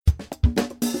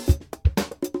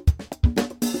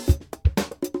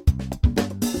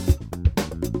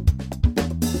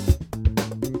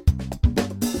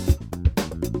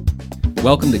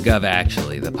Welcome to Gov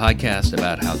Actually, the podcast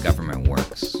about how government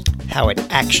works. How it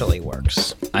actually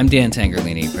works. I'm Dan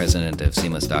Tangherlini, president of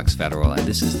Seamless Docs Federal, and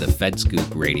this is the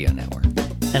FedScoop Radio Network.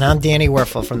 And I'm Danny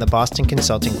Werfel from the Boston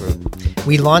Consulting Group.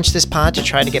 We launched this pod to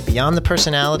try to get beyond the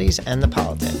personalities and the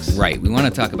politics. Right. We want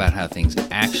to talk about how things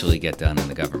actually get done in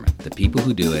the government, the people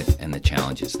who do it, and the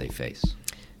challenges they face.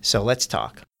 So let's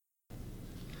talk.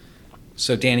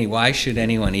 So, Danny, why should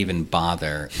anyone even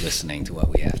bother listening to what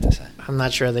we have to say? I'm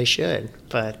not sure they should,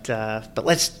 but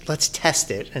let's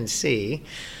test it and see.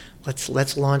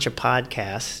 Let's launch a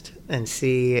podcast and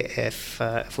see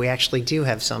if we actually do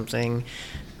have something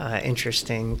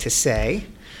interesting to say.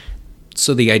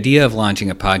 So the idea of launching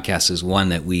a podcast is one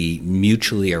that we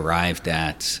mutually arrived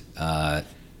at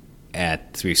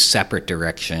through separate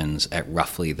directions at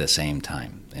roughly the same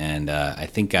time. And I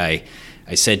think I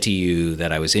said to you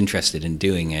that I was interested in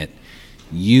doing it.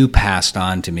 You passed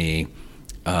on to me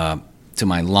to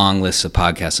my long list of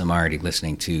podcasts I'm already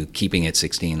listening to, Keeping It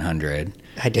 1600.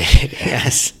 I did,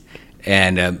 yes.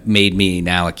 And made me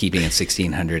now a Keeping It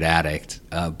 1600 addict.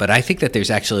 But I think that there's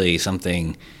actually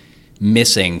something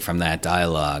missing from that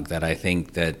dialogue that I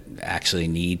think that actually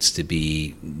needs to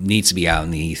be out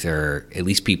in the ether, at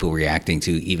least people reacting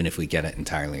to, even if we get it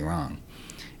entirely wrong.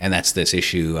 And that's this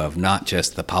issue of not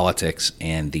just the politics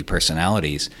and the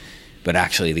personalities, but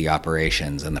actually the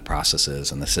operations and the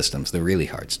processes and the systems, the really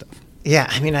hard stuff. Yeah,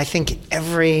 I mean, I think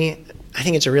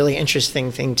it's a really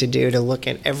interesting thing to do, to look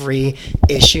at every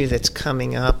issue that's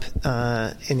coming up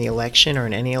in the election or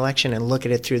in any election and look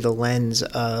at it through the lens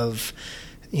of,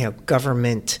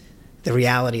 government, the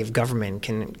reality of government.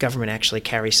 Can government actually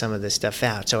carry some of this stuff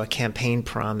out? So a campaign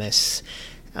promise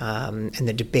and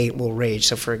the debate will rage.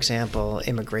 So, for example,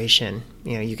 immigration,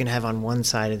 you can have on one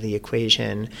side of the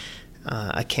equation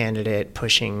a candidate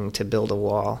pushing to build a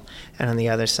wall, and on the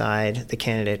other side, the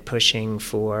candidate pushing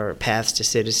for paths to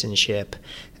citizenship.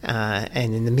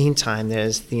 And in the meantime,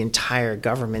 there's the entire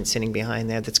government sitting behind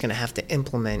there that's going to have to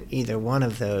implement either one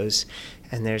of those.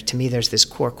 And to me, there's this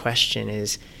core question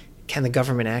is, can the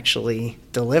government actually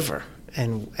deliver?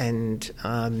 And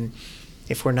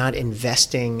if we're not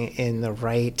investing in the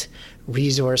right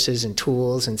resources and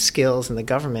tools and skills in the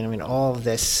government, I mean, all of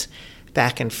this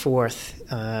back and forth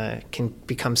can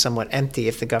become somewhat empty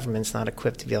if the government's not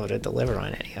equipped to be able to deliver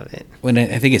on any of it. Well,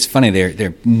 I think it's funny, there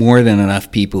are more than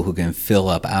enough people who can fill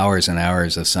up hours and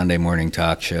hours of Sunday morning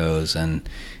talk shows and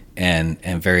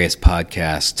various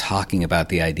podcasts talking about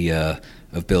the idea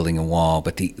of building a wall,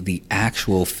 but the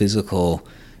actual physical,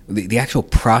 the actual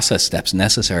process steps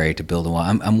necessary to build a wall.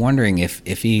 I'm wondering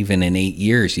if even in 8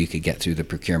 years you could get through the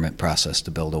procurement process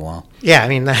to build a wall. Yeah, I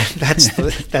mean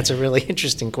that's a really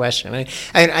interesting question.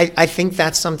 I think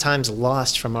that's sometimes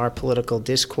lost from our political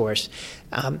discourse.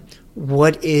 A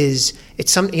lot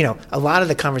of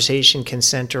the conversation can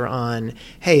center on,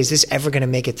 hey, is this ever going to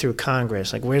make it through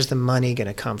Congress? Like, where's the money going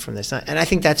to come from this? And I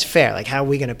think that's fair. Like, how are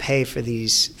we going to pay for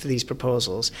these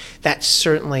proposals? That's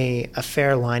certainly a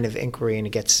fair line of inquiry, and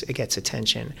it gets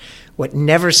attention. What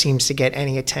never seems to get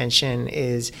any attention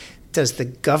is, does the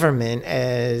government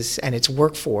and its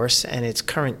workforce and its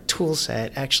current tool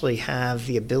set actually have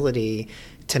the ability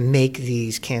to make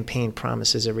these campaign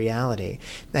promises a reality?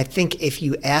 And I think if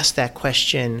you ask that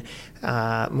question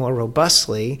more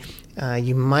robustly,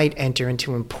 you might enter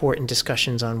into important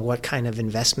discussions on what kind of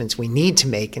investments we need to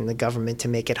make in the government to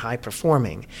make it high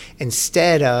performing,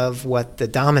 instead of what the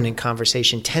dominant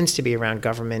conversation tends to be around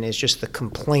government is just the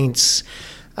complaints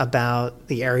about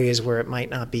the areas where it might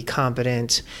not be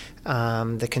competent,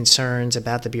 the concerns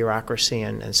about the bureaucracy,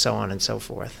 and so on and so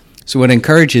forth. So what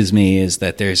encourages me is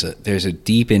that there's a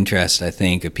deep interest, I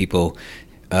think, of people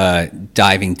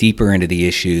diving deeper into the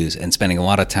issues and spending a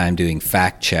lot of time doing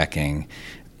fact-checking.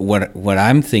 What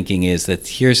I'm thinking is that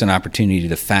here's an opportunity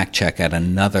to fact-check at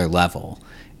another level,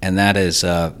 and that is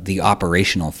the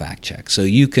operational fact-check. So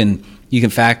you can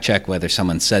fact-check whether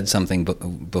someone said something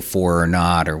before or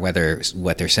not, or whether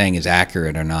what they're saying is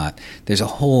accurate or not. There's a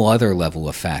whole other level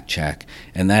of fact-check,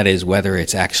 and that is whether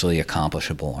it's actually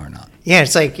accomplishable or not. Yeah,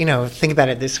 it's like, think about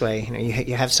it this way.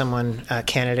 You have someone, a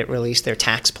candidate, release their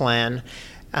tax plan,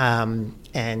 or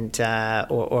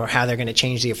how they're going to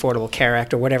change the Affordable Care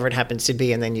Act or whatever it happens to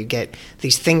be, and then you get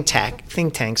these think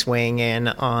tanks weighing in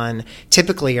on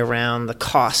typically around the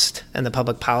cost and the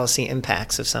public policy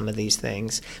impacts of some of these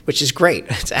things, which is great.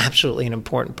 It's absolutely an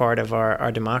important part of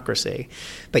our democracy.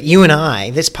 But you and I,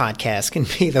 this podcast, can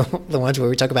be the ones where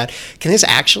we talk about, can this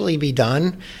actually be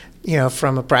done?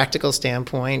 from a practical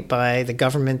standpoint by the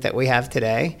government that we have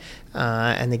today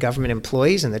and the government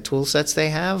employees and the tool sets they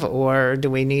have? Or do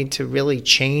we need to really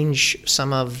change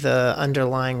some of the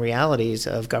underlying realities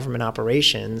of government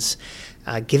operations,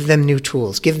 give them new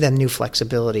tools, give them new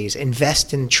flexibilities,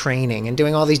 invest in training and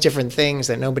doing all these different things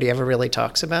that nobody ever really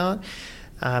talks about?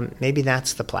 Maybe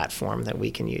that's the platform that we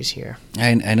can use here.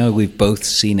 I know we've both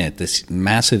seen it, this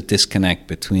massive disconnect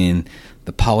between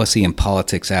the policy and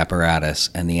politics apparatus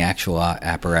and the actual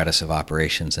apparatus of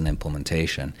operations and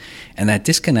implementation. And that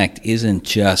disconnect isn't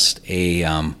just a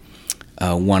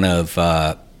one of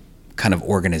kind of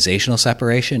organizational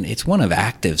separation. It's one of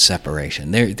active separation.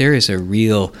 There is a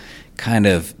real kind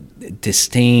of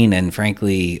disdain and,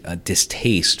 frankly, a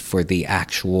distaste for the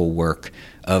actual work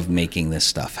of making this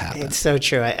stuff happen. It's so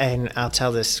true. And I'll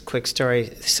tell this quick story.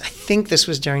 I think this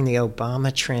was during the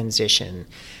Obama transition.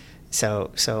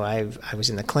 So I was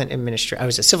in the Clinton administration. I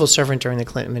was a civil servant during the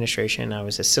Clinton administration. I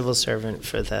was a civil servant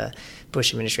for the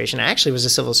Bush administration. I actually was a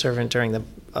civil servant during the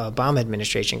Obama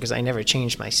administration because I never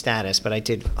changed my status, but I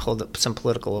did hold up some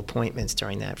political appointments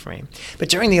during that frame. But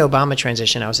during the Obama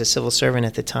transition, I was a civil servant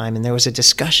at the time, and there was a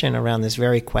discussion around this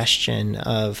very question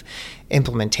of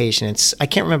implementation. I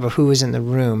can't remember who was in the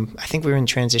room. I think we were in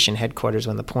transition headquarters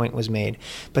when the point was made,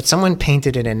 but someone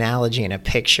painted an analogy and a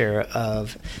picture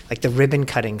of like the ribbon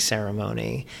cutting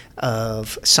ceremony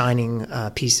of signing a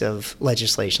piece of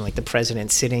legislation, like the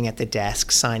president sitting at the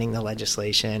desk signing the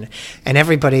legislation, and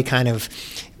everybody kind of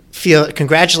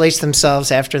congratulates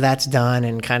themselves after that's done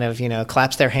and kind of,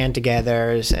 claps their hand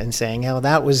together and saying, oh,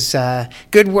 that was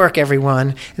good work, everyone.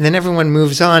 And then everyone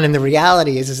moves on. And the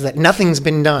reality is that nothing's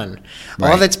been done.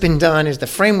 Right. All that's been done is the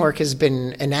framework has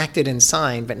been enacted and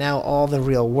signed, but now all the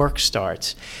real work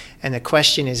starts. And the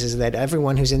question is that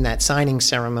everyone who's in that signing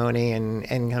ceremony and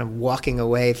kind of walking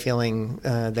away feeling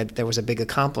that there was a big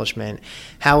accomplishment,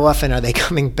 how often are they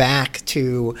coming back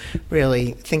to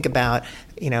really think about,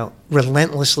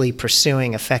 relentlessly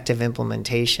pursuing effective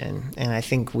implementation? And I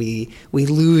think we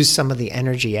lose some of the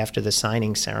energy after the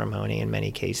signing ceremony in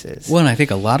many cases. Well, and I think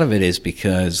a lot of it is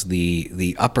because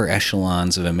the upper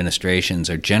echelons of administrations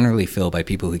are generally filled by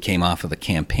people who came off of the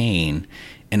campaign.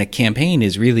 And a campaign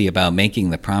is really about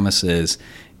making the promises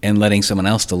and letting someone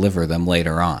else deliver them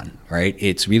later on, right?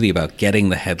 It's really about getting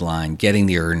the headline, getting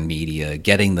the earned media,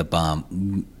 getting the bump,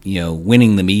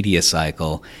 winning the media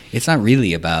cycle. It's not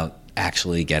really about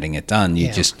actually getting it done.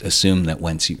 You just assume that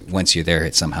once you're there,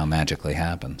 it somehow magically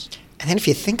happens. And then if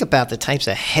you think about the types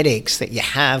of headaches that you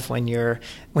have when you're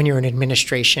in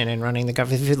administration and running the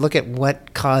government, if you look at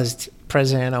what caused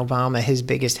President Obama his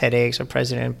biggest headaches or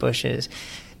President Bush's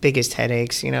biggest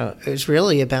headaches, it was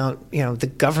really about,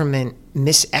 the government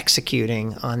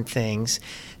misexecuting on things.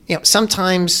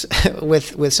 Sometimes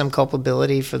with some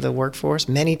culpability for the workforce,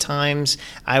 many times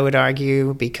I would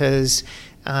argue because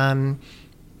of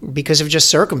just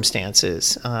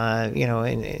circumstances,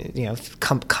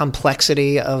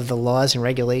 complexity of the laws and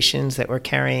regulations that we're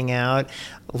carrying out,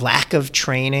 lack of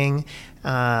training,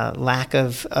 lack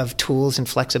of tools and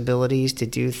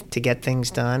flexibilities to get things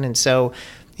done. And so,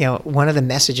 one of the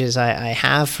messages I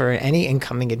have for any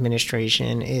incoming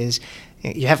administration is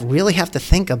you really have to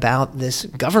think about this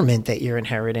government that you're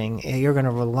inheriting. You're going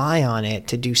to rely on it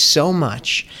to do so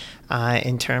much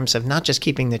in terms of not just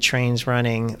keeping the trains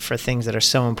running for things that are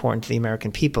so important to the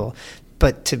American people,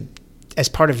 but as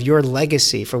part of your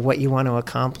legacy for what you want to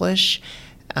accomplish.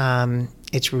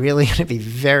 It's really going to be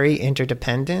very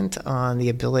interdependent on the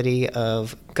ability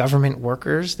of government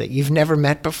workers that you've never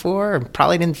met before and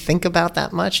probably didn't think about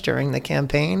that much during the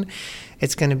campaign.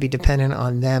 It's going to be dependent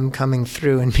on them coming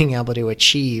through and being able to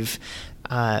achieve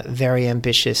very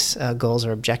ambitious goals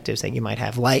or objectives that you might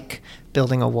have, like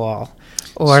building a wall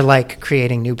or like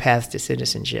creating new paths to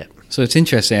citizenship. So it's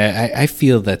interesting. I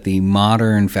feel that the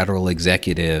modern federal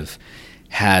executive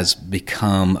has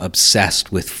become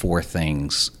obsessed with four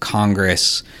things: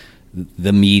 Congress,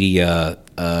 the media,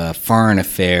 foreign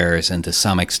affairs, and to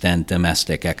some extent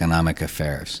domestic economic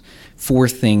affairs. Four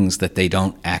things that they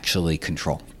don't actually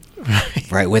control.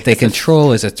 Right. What they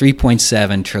control is a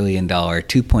 $3.7 trillion,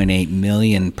 2.8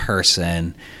 million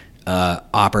person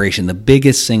operation, the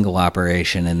biggest single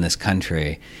operation in this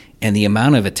country. And the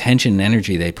amount of attention and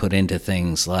energy they put into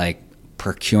things like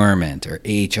procurement or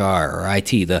HR or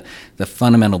IT, the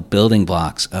fundamental building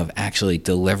blocks of actually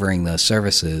delivering those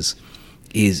services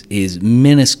is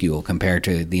minuscule compared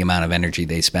to the amount of energy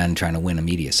they spend trying to win a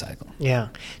media cycle. Yeah.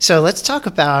 So let's talk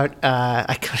about,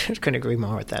 I couldn't agree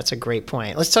more with that. It's a great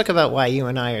point. Let's talk about why you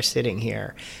and I are sitting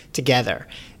here together.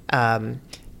 I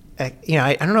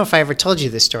don't know if I ever told you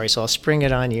this story, so I'll spring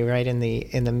it on you right in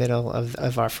the middle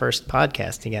of our first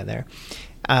podcast together.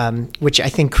 which I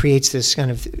think creates this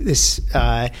kind of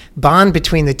bond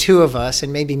between the two of us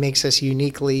and maybe makes us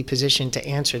uniquely positioned to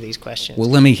answer these questions. Well,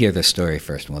 let me hear the story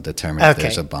first, and we'll determine if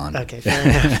there's a bond. Okay, fair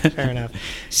enough. Fair enough.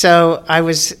 So I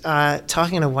was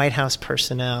talking to White House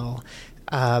personnel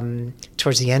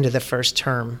towards the end of the first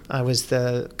term. I was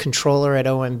the controller at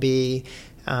OMB,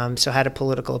 so I had a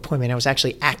political appointment. I was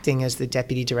actually acting as the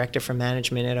deputy director for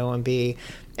management at OMB,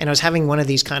 and I was having one of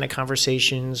these kind of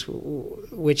conversations,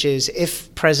 which is,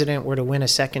 if president were to win a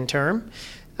second term,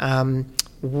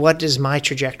 what does my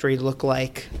trajectory look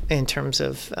like in terms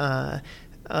of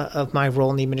my role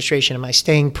in the administration? Am I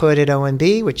staying put at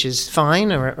OMB, which is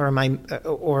fine, or am I,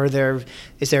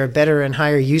 is there a better and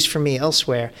higher use for me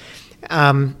elsewhere?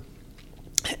 And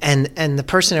the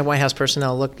person at White House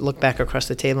personnel looked back across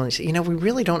the table and said, we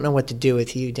really don't know what to do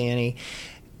with you, Danny,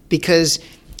 because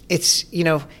it's,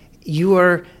 you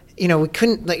are, we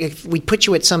couldn't, like, if we put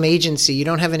you at some agency, you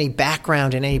don't have any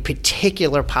background in any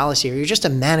particular policy, or you're just a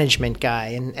management guy.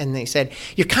 And they said,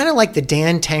 you're kind of like the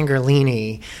Dan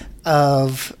Tangherlini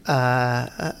of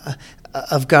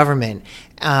government.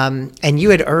 And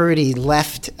you had already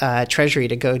left Treasury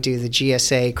to go do the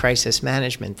GSA crisis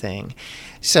management thing.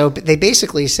 So they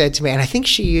basically said to me, and I think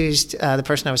she used the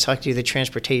person I was talking to, the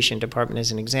Transportation Department,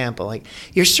 as an example. Like,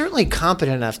 you're certainly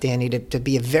competent enough, Danny, to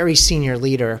be a very senior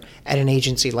leader at an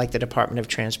agency like the Department of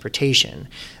Transportation.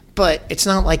 But it's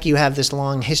not like you have this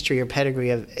long history or pedigree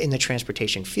in the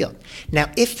transportation field. Now,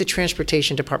 if the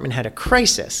Transportation Department had a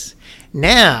crisis,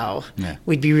 now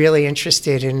we'd be really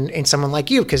interested in someone like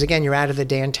you, because, again, you're out of the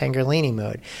Dan Tangherlini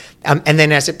mode. And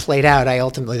then as it played out,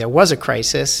 there was a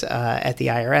crisis at the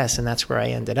IRS, and that's where I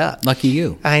ended up. Lucky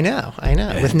you. I know,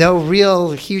 with no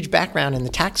real huge background in the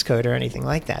tax code or anything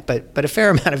like that, but a fair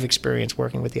amount of experience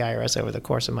working with the IRS over the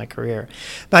course of my career.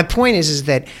 My point is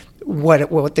that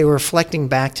what they were reflecting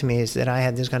back to me is that I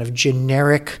had this kind of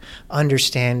generic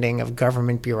understanding of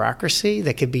government bureaucracy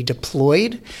that could be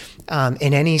deployed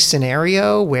in any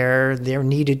scenario where there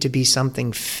needed to be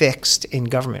something fixed in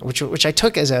government, which I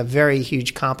took as a very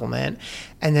huge compliment,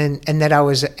 and that I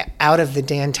was out of the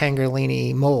Dan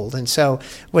Tangherlini mold. And so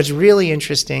what's really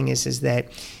interesting is that,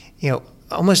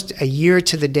 almost a year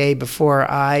to the day before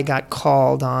I got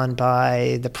called on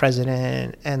by the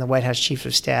president and the White House chief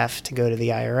of staff to go to the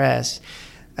IRS,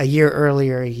 a year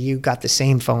earlier you got the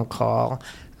same phone call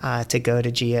to go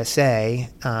to GSA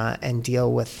and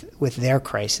deal with their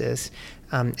crisis.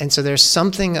 And so there's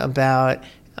something about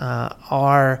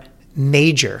our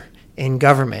major in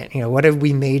government. What did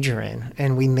we major in?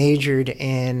 And we majored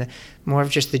in more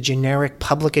of just the generic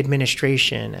public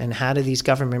administration and how do these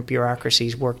government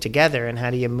bureaucracies work together and how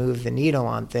do you move the needle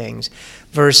on things,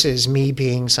 versus me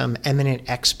being some eminent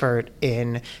expert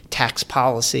in tax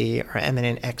policy or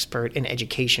eminent expert in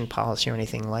education policy or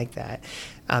anything like that.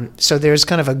 So there's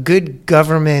kind of a good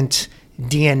government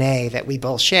DNA that we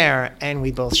both share, and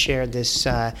we both shared this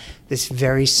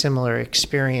very similar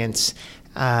experience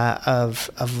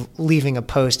of leaving a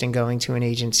post and going to an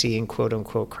agency in quote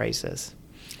unquote crisis.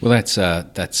 Well,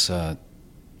 that's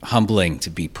humbling to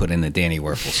be put in the Danny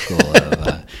Werfel School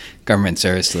of Government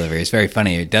Service Delivery. It's very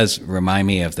funny. It does remind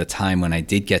me of the time when I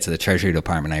did get to the Treasury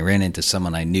Department. I ran into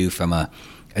someone I knew from a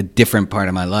different part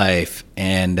of my life,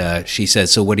 and she said,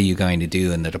 "So what are you going to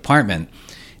do in the department?"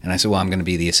 And I said, "Well, I'm going to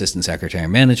be the Assistant Secretary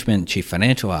of Management, Chief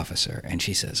Financial Officer." And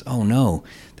she says, "Oh, no,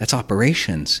 that's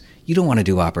operations. You don't want to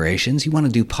do operations. You want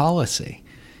to do policy."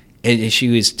 And she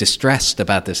was distressed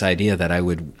about this idea that I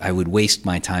would waste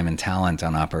my time and talent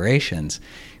on operations,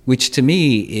 which to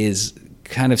me is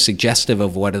kind of suggestive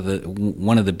of one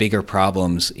of the bigger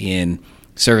problems in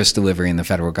service delivery in the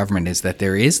federal government, is that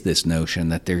there is this notion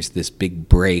that there's this big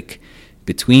break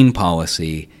between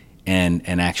policy and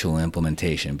actual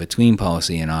implementation, between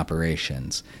policy and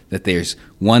operations, that there's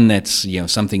one that's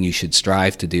something you should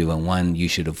strive to do and one you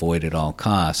should avoid at all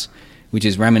costs, which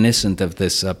is reminiscent of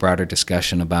this broader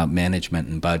discussion about management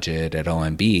and budget at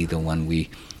OMB, the one we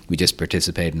just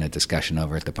participated in a discussion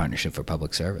over at the Partnership for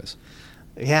Public Service.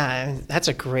 Yeah, that's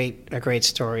a great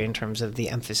story in terms of the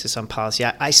emphasis on policy.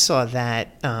 I saw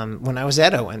that when I was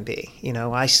at OMB.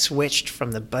 I switched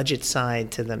from the budget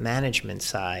side to the management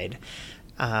side,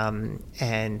 and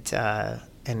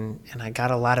I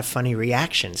got a lot of funny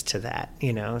reactions to that.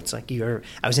 It's like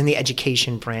I was in the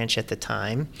education branch at the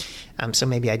time, so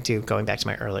maybe I do, going back to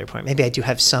my earlier point, maybe I do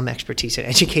have some expertise in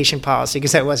education policy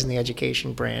because I was in the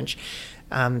education branch.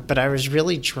 But I was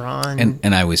really drawn.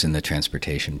 And I was in the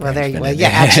transportation branch.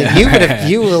 Actually,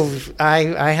 you will.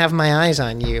 I have my eyes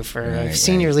on you for a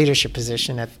senior leadership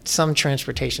position at some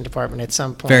transportation department at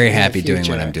some point. Very happy doing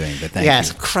what I'm doing, but thank you.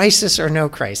 Yes, crisis or no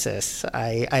crisis,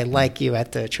 I like you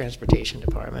at the transportation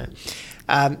department.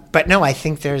 But no, I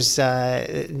think there's.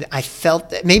 I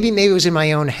felt that maybe it was in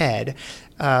my own head.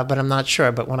 But I'm not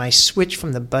sure. But when I switched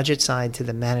from the budget side to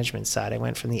the management side, I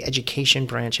went from the education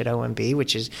branch at OMB,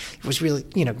 which was really,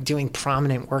 doing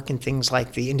prominent work in things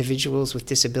like the Individuals with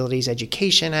Disabilities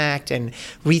Education Act and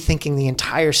rethinking the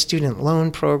entire student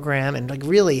loan program and like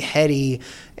really heady,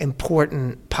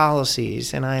 important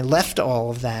policies. And I left all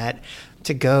of that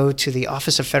to go to the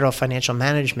Office of Federal Financial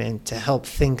Management to help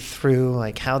think through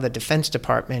like how the Defense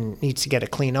Department needs to get a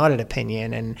clean audit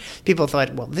opinion. And people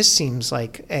thought, well, this seems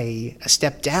like a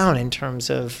step down in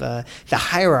terms of the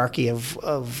hierarchy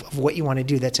of what you want to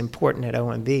do that's important at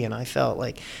OMB. And I felt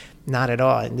like not at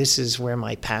all. And this is where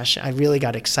my passion, I really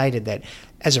got excited that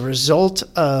as a result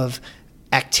of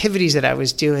activities that I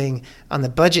was doing on the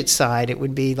budget side, it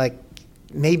would be like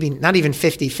maybe not even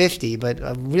 50-50, but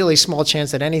a really small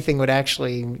chance that anything would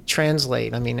actually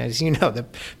translate. I mean, as you know, the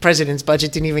president's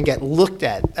budget didn't even get looked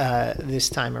at this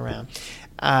time around.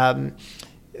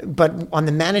 But on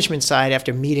the management side,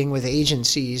 after meeting with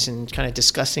agencies and kind of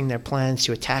discussing their plans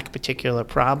to attack a particular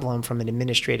problem from an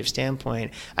administrative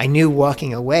standpoint, I knew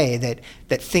walking away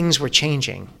that things were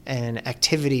changing and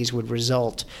activities would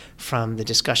result from the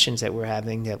discussions that we're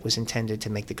having that was intended to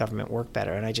make the government work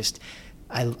better. And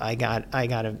I got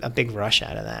a big rush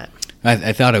out of that.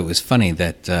 I thought it was funny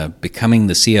that becoming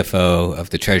the CFO of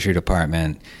the Treasury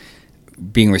Department,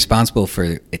 being responsible for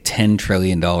a $10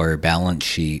 trillion balance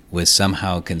sheet was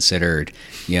somehow considered,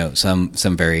 some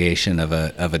variation of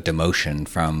a demotion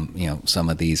from, some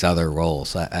of these other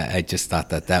roles. I just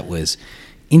thought that was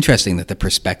interesting that the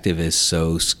perspective is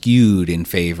so skewed in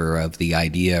favor of the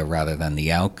idea rather than the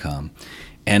outcome.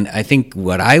 And I think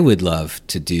what I would love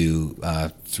to do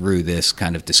through this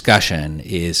kind of discussion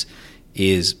is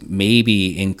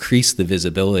maybe increase the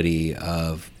visibility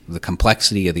of the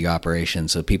complexity of the operation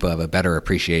so people have a better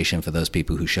appreciation for those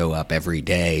people who show up every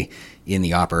day in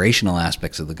the operational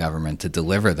aspects of the government to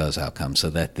deliver those outcomes, so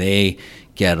that they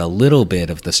get a little bit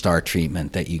of the star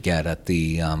treatment that you get at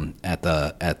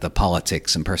the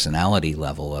politics and personality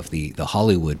level of the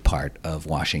Hollywood part of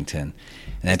Washington.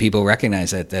 And that people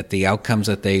recognize that the outcomes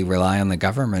that they rely on the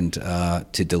government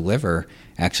to deliver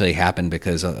actually happen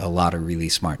because a lot of really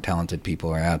smart, talented people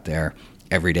are out there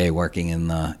every day working in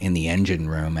the engine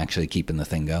room, actually keeping the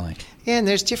thing going. Yeah, and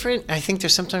I think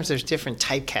there's sometimes different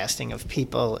typecasting of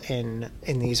people in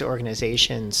these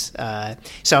organizations.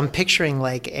 So I'm picturing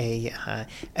like a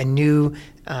new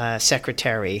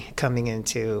secretary coming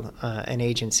into an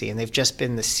agency, and they've just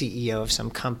been the CEO of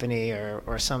some company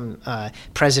or some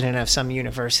president of some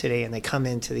university, and they come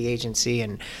into the agency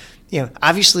and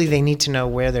obviously they need to know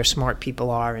where their smart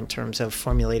people are in terms of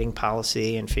formulating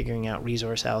policy and figuring out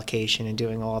resource allocation and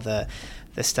doing all the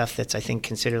stuff that's, I think,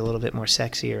 considered a little bit more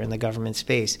sexier in the government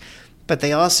space. But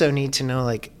they also need to know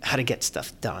like how to get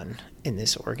stuff done in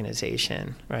this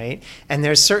organization, right? And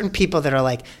there's certain people that are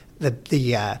like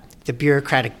the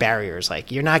bureaucratic barriers,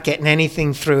 like you're not getting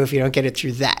anything through if you don't get it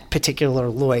through that particular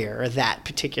lawyer or that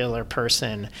particular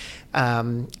person.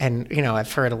 And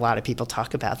I've heard a lot of people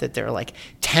talk about that there are like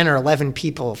 10 or 11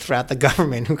 people throughout the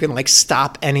government who can like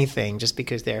stop anything just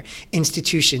because they're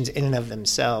institutions in and of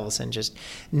themselves and just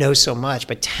know so much,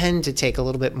 but tend to take a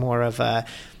little bit more of a,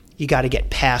 you got to get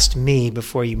past me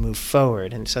before you move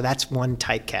forward. And so that's one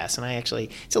typecast.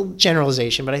 And it's a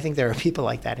generalization, but I think there are people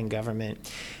like that in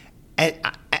government. And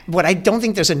what I don't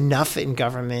think there's enough in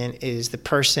government is the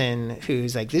person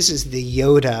who's like, this is the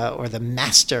Yoda or the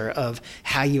master of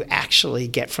how you actually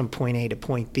get from point A to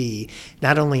point B,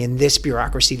 not only in this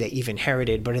bureaucracy that you've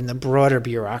inherited, but in the broader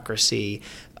bureaucracy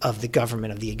of the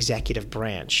government, of the executive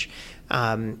branch.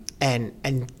 And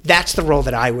that's the role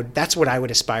that's what I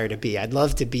would aspire to be. I'd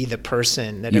love to be the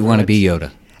person that... You want to be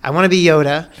Yoda. I want to be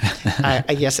Yoda.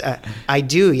 I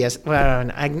do. Yes.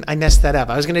 Well, I messed that up.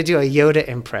 I was going to do a Yoda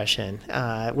impression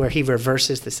where he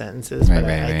reverses the sentences, but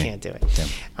I can't do it. Yeah.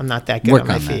 I'm not that good on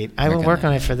my feet. I will work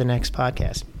on it for the next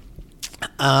podcast.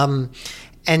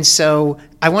 And so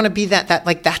I want to be that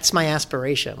like that's my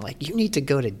aspiration. Like you need to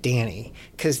go to Danny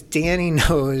because Danny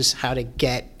knows how to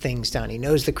get things done. He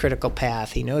knows the critical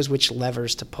path. He knows which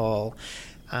levers to pull.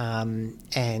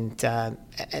 That's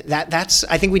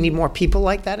I think we need more people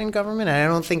like that in government. And I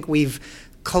don't think we've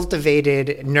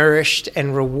cultivated, nourished,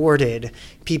 and rewarded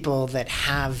people that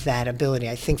have that ability.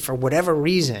 I think for whatever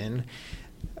reason,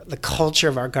 the culture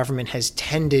of our government has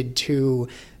tended to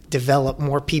develop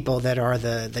more people that are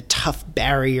the tough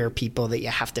barrier people that you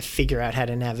have to figure out how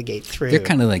to navigate through. They're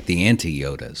kind of like the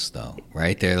anti-Yodas, though,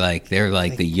 right? They're like the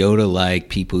Yoda-like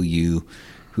people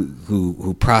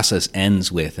who process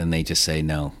ends with, and they just say,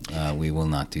 no, we will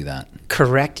not do that.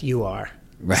 Correct, you are.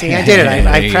 Right. See, I did it.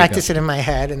 I practiced it in my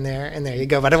head, and there you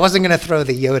go. But I wasn't going to throw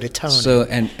the Yoda tone. So,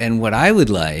 and what I would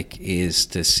like is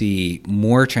to see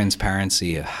more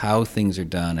transparency of how things are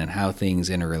done and how things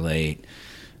interrelate,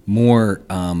 more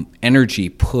energy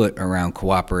put around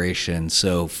cooperation.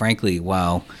 So, frankly,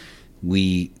 while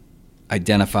we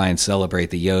identify and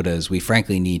celebrate the Yodas, we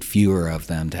frankly need fewer of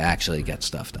them to actually get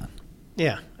stuff done.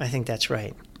 Yeah, I think that's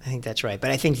right.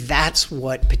 But I think that's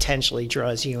what potentially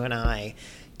draws you and I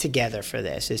together for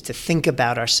this, is to think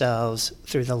about ourselves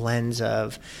through the lens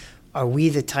of, are we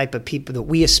the type of people that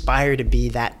we aspire to be,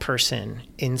 that person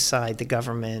inside the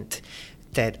government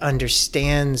that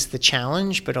understands the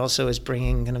challenge but also is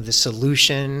bringing kind of the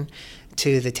solution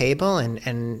to the table,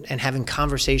 and having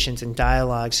conversations and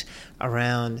dialogues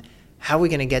around how are we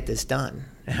going to get this done?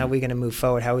 How are we going to move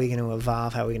forward? How are we going to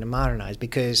evolve? How are we going to modernize?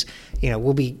 Because,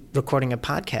 we'll be recording a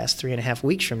podcast 3.5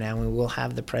 weeks from now, and we'll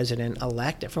have the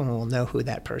president-elect. Everyone will know who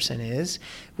that person is.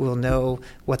 We'll know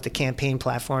what the campaign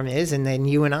platform is, and then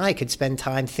you and I could spend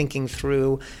time thinking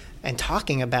through and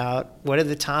talking about what are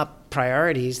the top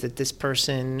priorities that this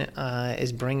person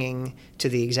is bringing to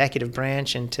the executive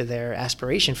branch and to their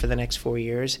aspiration for the next 4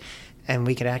 years, and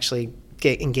we could actually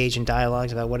engage in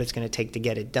dialogues about what it's going to take to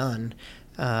get it done.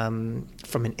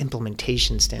 From an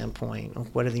implementation standpoint,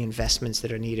 what are the investments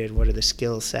that are needed? What are the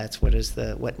skill sets?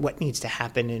 What needs to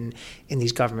happen in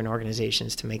these government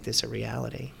organizations to make this a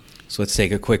reality? So let's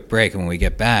take a quick break, and when we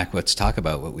get back, let's talk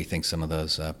about what we think some of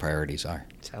those priorities are.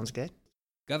 Sounds good.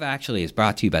 Gov Actually is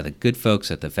brought to you by the good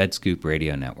folks at the FedScoop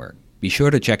Radio Network. Be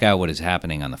sure to check out what is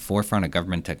happening on the forefront of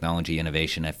government technology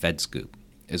innovation at FedScoop,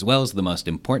 as well as the most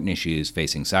important issues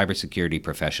facing cybersecurity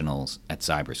professionals at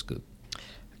CyberScoop.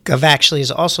 Gov Actually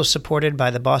is also supported by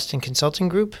the Boston Consulting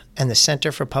Group and the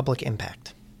Center for Public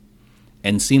Impact.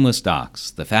 And Seamless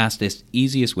Docs, the fastest,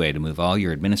 easiest way to move all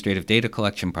your administrative data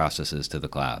collection processes to the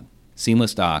cloud.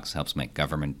 Seamless Docs helps make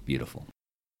government beautiful.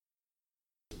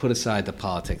 Put aside the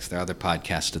politics. There are other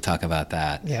podcasts to talk about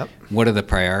that. Yep. What are the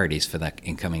priorities for that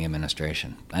incoming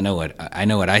administration? I know what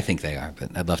I think they are,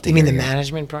 but I'd love to hear. You mean the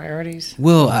management priorities?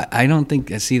 Well, I don't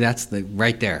think. See, that's the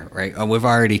right there, right? Oh, we've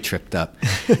already tripped up.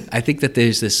 I think that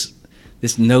there's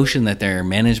this notion that there are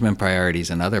management priorities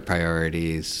and other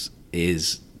priorities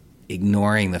is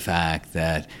ignoring the fact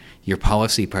that your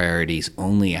policy priorities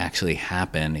only actually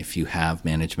happen if you have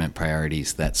management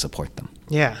priorities that support them.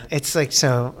 Yeah, it's like,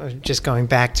 so just going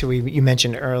back to, you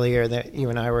mentioned earlier that you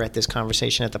and I were at this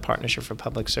conversation at the Partnership for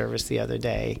Public Service the other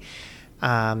day,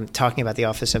 talking about the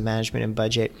Office of Management and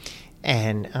Budget,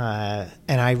 and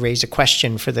I raised a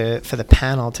question for the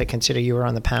panel to consider. You were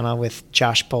on the panel with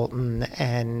Josh Bolton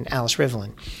and Alice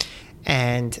Rivlin,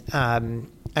 and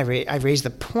I raised the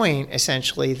point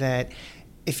essentially that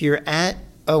if you're at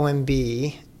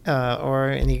OMB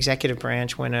or in the executive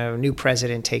branch when a new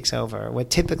president takes over, what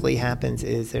typically happens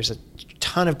is there's a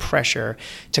ton of pressure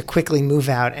to quickly move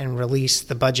out and release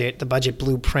the budget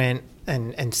blueprint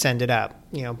and send it up,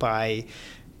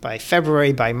 by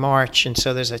February, by March. And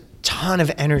so there's a ton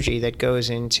of energy that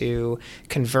goes into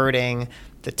converting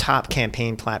the top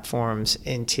campaign platforms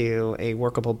into a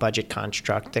workable budget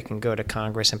construct that can go to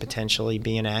Congress and potentially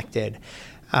be enacted.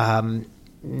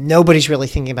 Nobody's really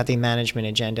thinking about the management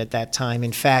agenda at that time.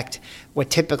 In fact,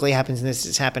 what typically happens, and this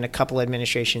has happened a couple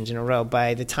administrations in a row,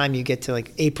 by the time you get to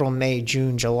like April, May,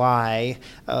 June, July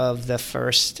of the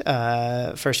first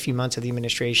few months of the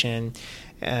administration,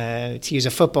 to use a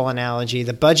football analogy,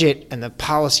 the budget and the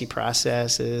policy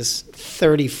process is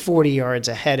 30, 40 yards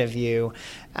ahead of you.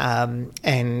 And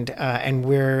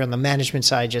we're on the management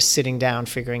side just sitting down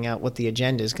figuring out what the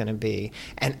agenda is going to be.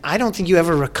 And I don't think you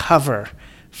ever recover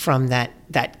from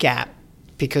that gap,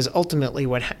 because ultimately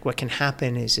what can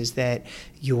happen is that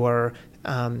you're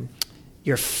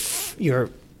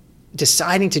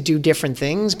deciding to do different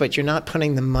things, but you're not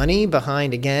putting the money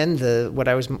behind, again, what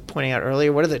I was pointing out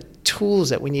earlier. What are the tools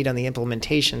that we need on the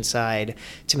implementation side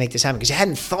to make this happen? Because you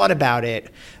hadn't thought about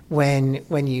it when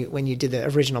you did the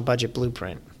original budget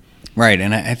blueprint. Right,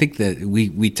 and I think that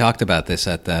we talked about this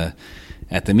at the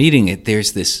meeting.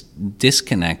 There's this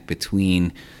disconnect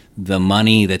between the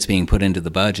money that's being put into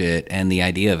the budget and the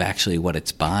idea of actually what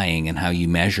it's buying and how you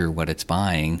measure what it's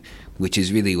buying, which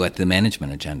is really what the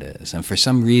management agenda is. And for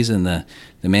some reason, the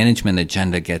management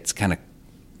agenda gets kind of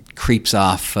creeps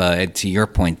off, to your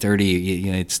point, 30,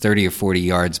 it's 30 or 40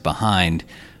 yards behind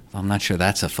I'm not sure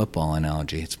that's a football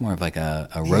analogy. It's more of like a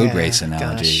road race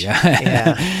analogy.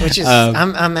 Yeah, which is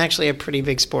I'm actually a pretty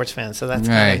big sports fan, so that's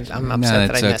right. I'm upset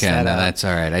that I messed that up. That's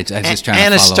all right. I was just trying to follow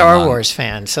and a Star along. Wars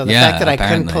fan, so the fact that I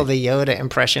couldn't apparently. pull the Yoda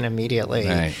impression immediately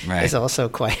right. is also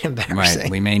quite embarrassing. Right,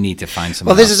 we may need to find some.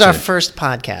 Well, this is our first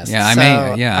podcast. Yeah,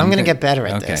 I'm going to get better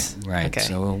at this. Right. Okay.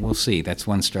 So we'll see. That's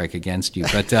one strike against you.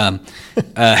 But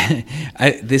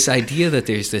this idea that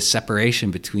there's this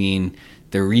separation between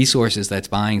the resources that's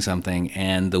buying something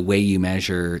and the way you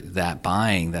measure that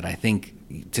buying, that I think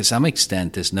to some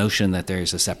extent this notion that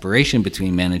there's a separation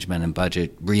between management and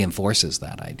budget reinforces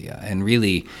that idea. And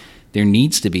really there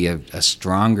needs to be a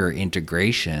stronger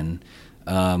integration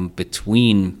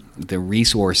between the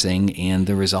resourcing and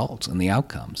the results and the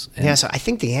outcomes. And so I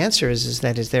think the answer is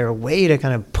there a way to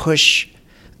kind of push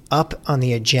up on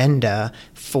the agenda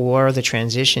for the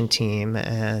transition team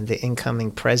and the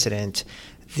incoming president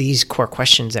these core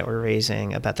questions that we're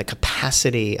raising about the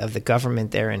capacity of the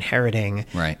government they're inheriting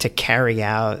to carry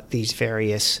out these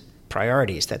various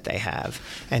priorities that they have,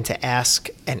 and to ask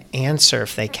and answer,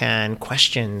 if they can,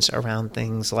 questions around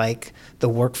things like the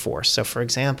workforce. So, for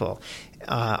example,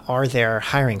 are there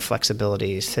hiring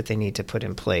flexibilities that they need to put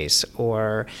in place,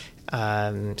 or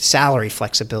salary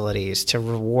flexibilities to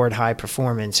reward high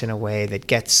performance in a way that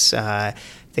gets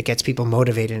people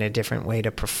motivated in a different way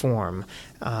to perform?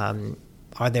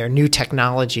 Are there new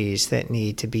technologies that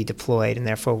need to be deployed, and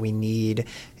therefore we need,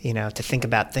 to think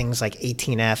about things like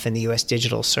 18F and the U.S.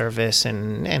 Digital Service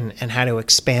and how to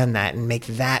expand that and make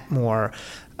that more,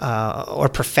 or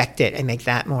perfect it and make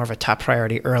that more of a top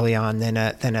priority early on than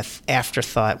a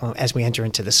afterthought as we enter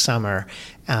into the summer,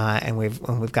 and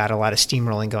we've got a lot of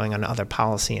steamrolling going on other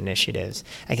policy initiatives.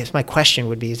 I guess my question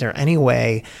would be: is there any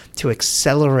way to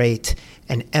accelerate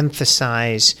and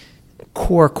emphasize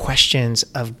core questions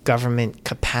of government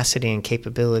capacity and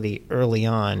capability early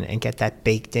on and get that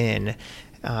baked in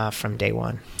from day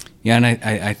one? Yeah, and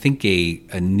I think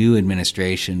a new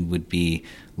administration would be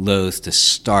loath to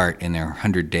start in their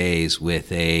 100 days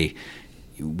with a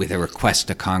request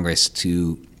to Congress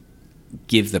to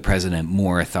give the president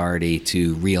more authority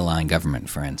to realign government,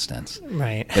 for instance.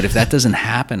 Right. But if that doesn't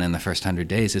happen in the first 100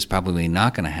 days, it's probably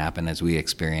not going to happen, as we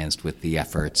experienced with the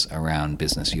efforts around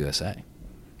Business USA.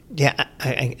 Yeah,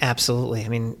 I absolutely. I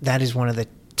mean, that is one of the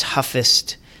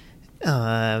toughest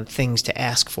things to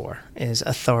ask for, is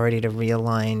authority to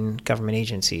realign government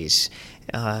agencies,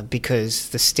 because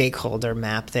the stakeholder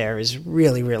map there is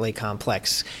really, really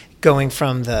complex. Going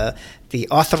from the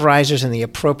authorizers and the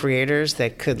appropriators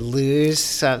that could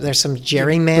lose, there's some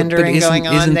gerrymandering going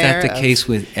on there. Isn't that the case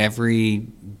with every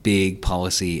big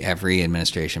policy every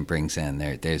administration brings in?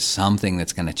 There's something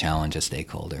that's going to challenge a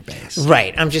stakeholder base.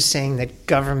 Right. I'm just saying that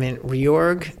government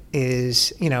reorg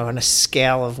is, on a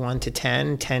scale of 1 to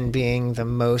 10, 10 being the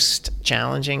most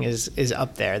challenging, is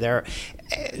up there.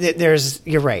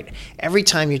 You're right. Every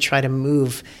time you try to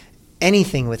move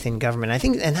anything within government, I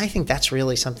think that's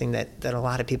really something that a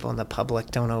lot of people in the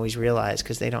public don't always realize,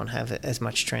 because they don't have as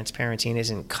much transparency and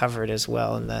isn't covered as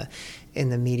well in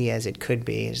the media as it could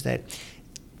be, is that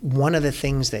one of the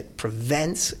things that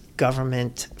prevents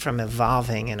government from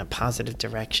evolving in a positive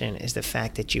direction is the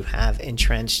fact that you have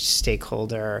entrenched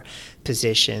stakeholder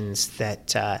positions,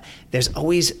 that there's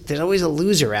always a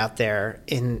loser out there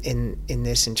in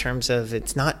this, in terms of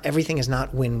everything is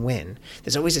not win-win.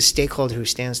 There's always a stakeholder who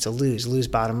stands to lose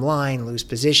bottom line, lose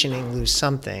positioning, lose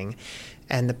something.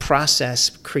 And the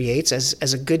process creates,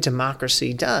 as a good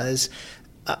democracy does,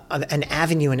 an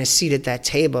avenue and a seat at that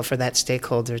table for that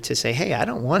stakeholder to say, hey, I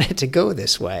don't want it to go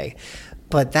this way.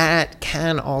 But that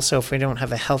can also, if we don't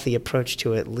have a healthy approach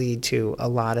to it, lead to a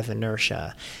lot of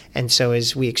inertia. And so,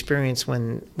 as we experienced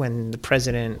when the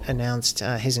president announced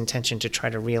his intention to try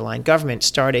to realign government,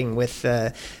 starting with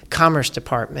the Commerce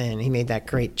Department, he made that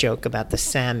great joke about the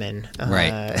salmon.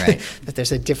 Right. That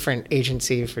there's a different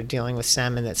agency for dealing with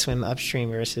salmon that swim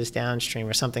upstream versus downstream,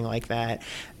 or something like that,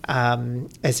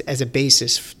 as a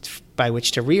basis by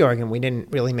which to reorg, and we didn't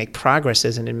really make progress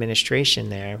as an administration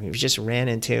there. We just ran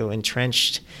into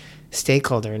entrenched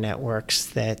stakeholder networks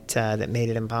that made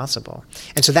it impossible.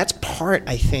 And so that's part,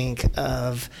 I think,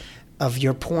 of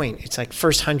your point. It's like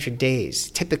first 100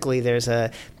 days. Typically, there's a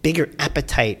bigger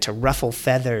appetite to ruffle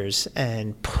feathers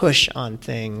and push on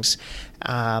things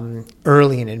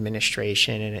early in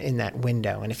administration and in that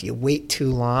window. And if you wait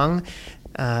too long,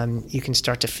 you can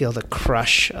start to feel the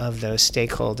crush of those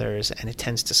stakeholders, and it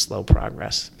tends to slow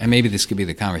progress. And maybe this could be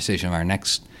the conversation of our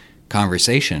next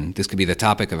conversation. This could be the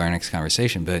topic of our next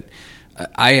conversation. But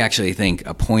I actually think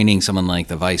appointing someone like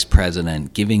the vice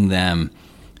president, giving them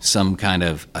some kind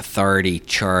of authority,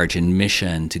 charge, and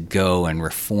mission to go and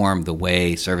reform the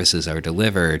way services are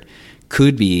delivered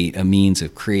could be a means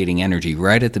of creating energy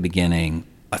right at the beginning,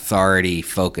 authority,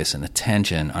 focus, and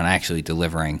attention on actually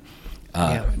delivering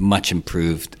much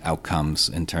improved outcomes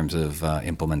in terms of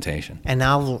implementation. And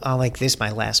I'll make this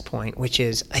my last point, which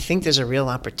is I think there's a real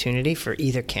opportunity for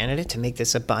either candidate to make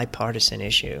this a bipartisan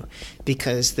issue,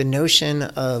 because the notion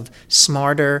of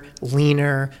smarter,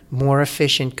 leaner, more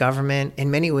efficient government, in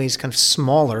many ways kind of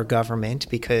smaller government,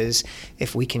 because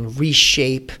if we can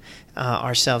reshape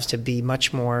ourselves to be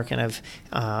much more kind of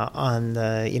on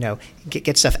the,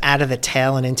 get stuff out of the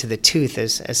tail and into the tooth,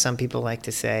 as some people like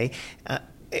to say,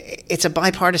 it's a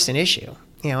bipartisan issue,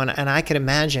 and I could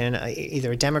imagine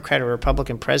either a Democrat or a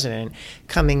Republican president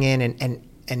coming in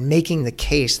and making the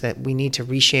case that we need to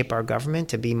reshape our government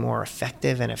to be more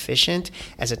effective and efficient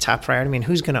as a top priority. I mean,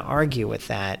 who's going to argue with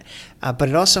that? But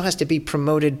it also has to be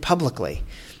promoted publicly.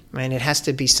 And it has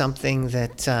to be something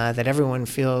that everyone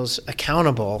feels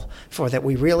accountable for, that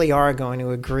we really are going to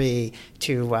agree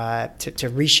to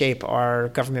reshape our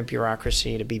government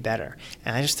bureaucracy to be better.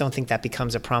 And I just don't think that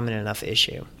becomes a prominent enough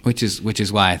issue. Which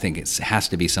is why I think it has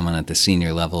to be someone at the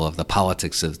senior level of the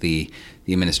politics of the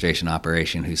administration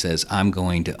operation who says, I'm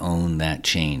going to own that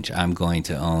change. I'm going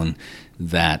to own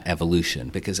that evolution.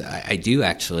 Because I do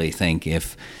actually think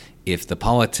if the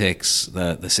politics,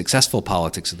 the successful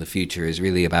politics of the future is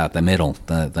really about the middle,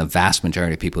 the vast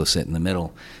majority of people who sit in the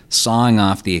middle, sawing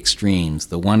off the extremes,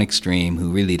 the one extreme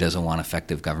who really doesn't want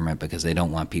effective government because they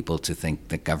don't want people to think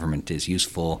that government is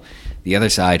useful, the other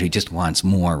side who just wants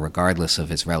more regardless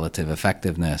of its relative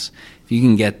effectiveness. If you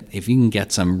can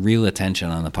get some real attention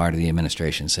on the part of the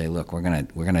administration, say, look, we're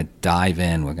gonna dive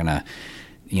in, we're gonna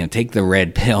take the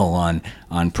red pill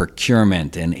on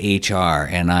procurement and HR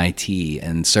and IT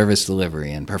and service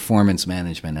delivery and performance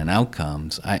management and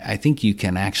outcomes, I think you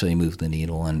can actually move the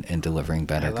needle in delivering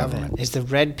better government. Is the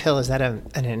red pill, is that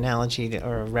an analogy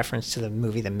or a reference to the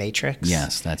movie The Matrix?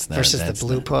 Yes, that's versus the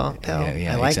blue pill?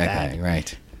 Yeah, I like exactly, that.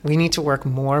 Right. We need to work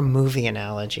more movie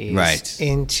analogies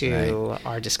into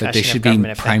our discussion but they should of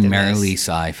government be primarily effectiveness.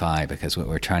 sci-fi, because what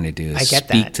we're trying to do is speak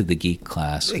that to the geek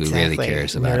class who really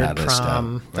cares about Nerd how this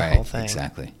prom, stuff. The Right, whole thing.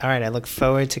 exactly. All right, I look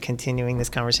forward to continuing this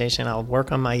conversation. I'll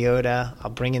work on my Yoda. I'll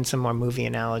bring in some more movie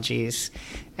analogies,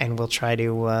 and we'll try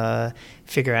to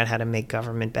figure out how to make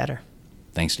government better.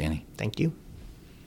 Thanks, Danny. Thank you.